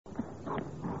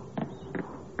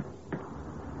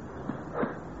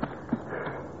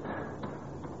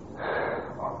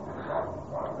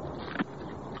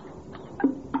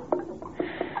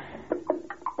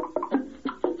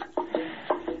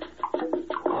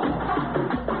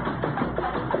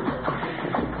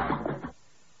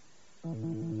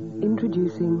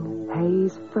Introducing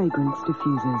Haze Fragrance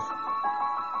Diffusers,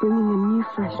 bringing a new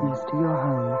freshness to your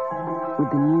home. With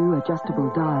the new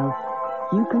adjustable dial,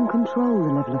 you can control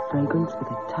the level of fragrance with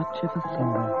a touch of a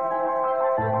finger.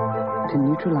 To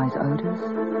neutralize odors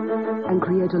and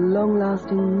create a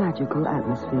long-lasting magical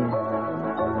atmosphere.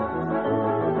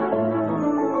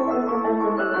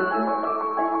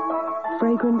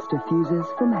 Fragrance diffusers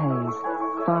from Haze.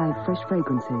 5 fresh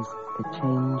fragrances that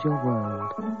change your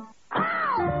world.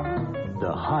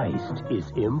 The heist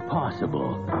is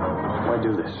impossible. Why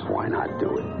do this? Why not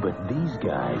do it? But these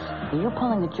guys... You're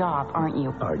pulling a job, aren't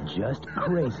you? ...are just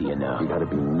crazy enough... You gotta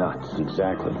be nuts.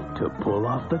 Exactly. ...to pull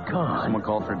off the con... Someone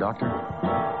called for a doctor?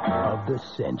 ...of the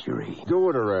century.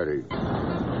 Do it already.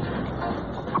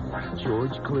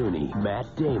 George Clooney, Matt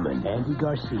Damon, Andy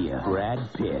Garcia, Brad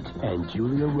Pitt, and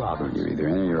Julia Roberts. You're either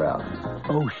in or you're out.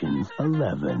 Ocean's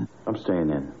 11. I'm staying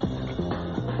in.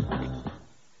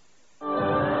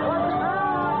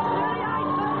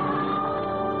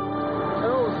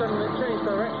 Oh, suddenly changed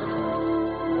direction.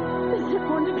 Is it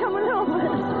going to come and help us?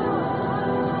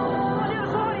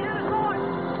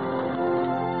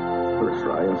 For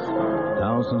Australians.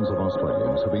 Thousands of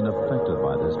Australians have been affected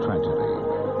by this tragedy.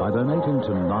 By donating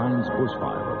to Nine's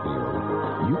bushfire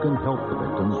appeal, you can help the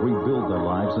victims rebuild their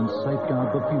lives and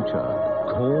safeguard the future.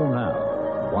 Call now.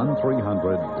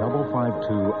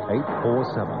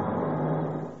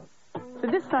 1300-552-847. For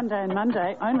this Sunday and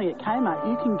Monday, only at Kmart,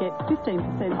 you can get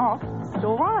 15% off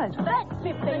store-wide. That's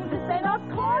 15% off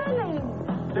clothing.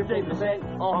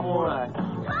 15% off auto.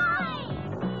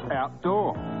 Hi!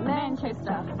 Outdoor.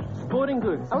 Manchester. Sporting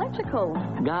goods. Electrical.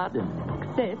 Garden.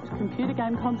 Except computer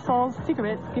game consoles,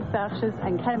 cigarettes, gift vouchers,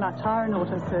 and Kmart Tyre and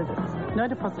Auto Service. No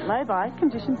deposit lay-by.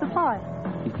 Conditions apply.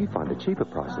 If you find a cheaper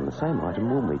price on the same item,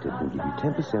 we'll meet it and give you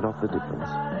 10% off the difference.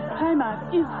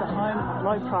 Kmart is the home of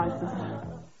low prices.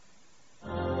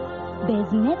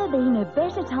 There's never been a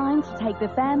better time to take the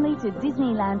family to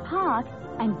Disneyland Park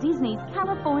and Disney's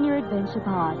California Adventure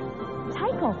Park.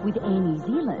 Take off with Air New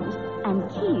Zealand and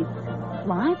kids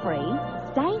fly free,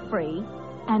 stay free,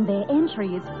 and their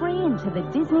entry is free into the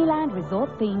Disneyland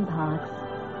Resort theme parks.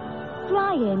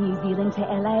 Fly Air New Zealand to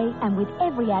LA, and with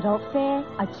every adult fare,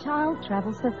 a child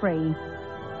travels for free.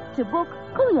 To book,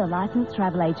 call your licensed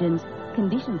travel agent.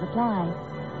 Conditions apply.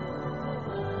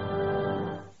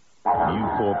 You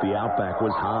thought the outback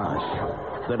was harsh,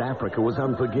 that Africa was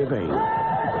unforgiving.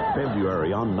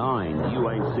 February on 9, you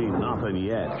ain't seen nothing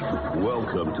yet.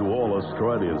 Welcome to All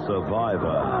Australian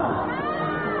Survivor.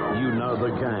 You know the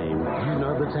game, you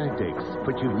know the tactics,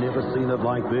 but you've never seen it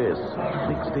like this.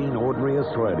 16 ordinary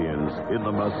Australians in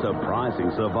the most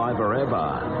surprising Survivor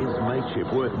ever. Is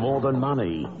mateship worth more than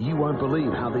money? You won't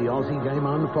believe how the Aussie game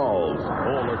unfolds.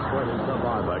 All Australian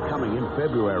Survivor coming in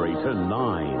February to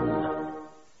 9.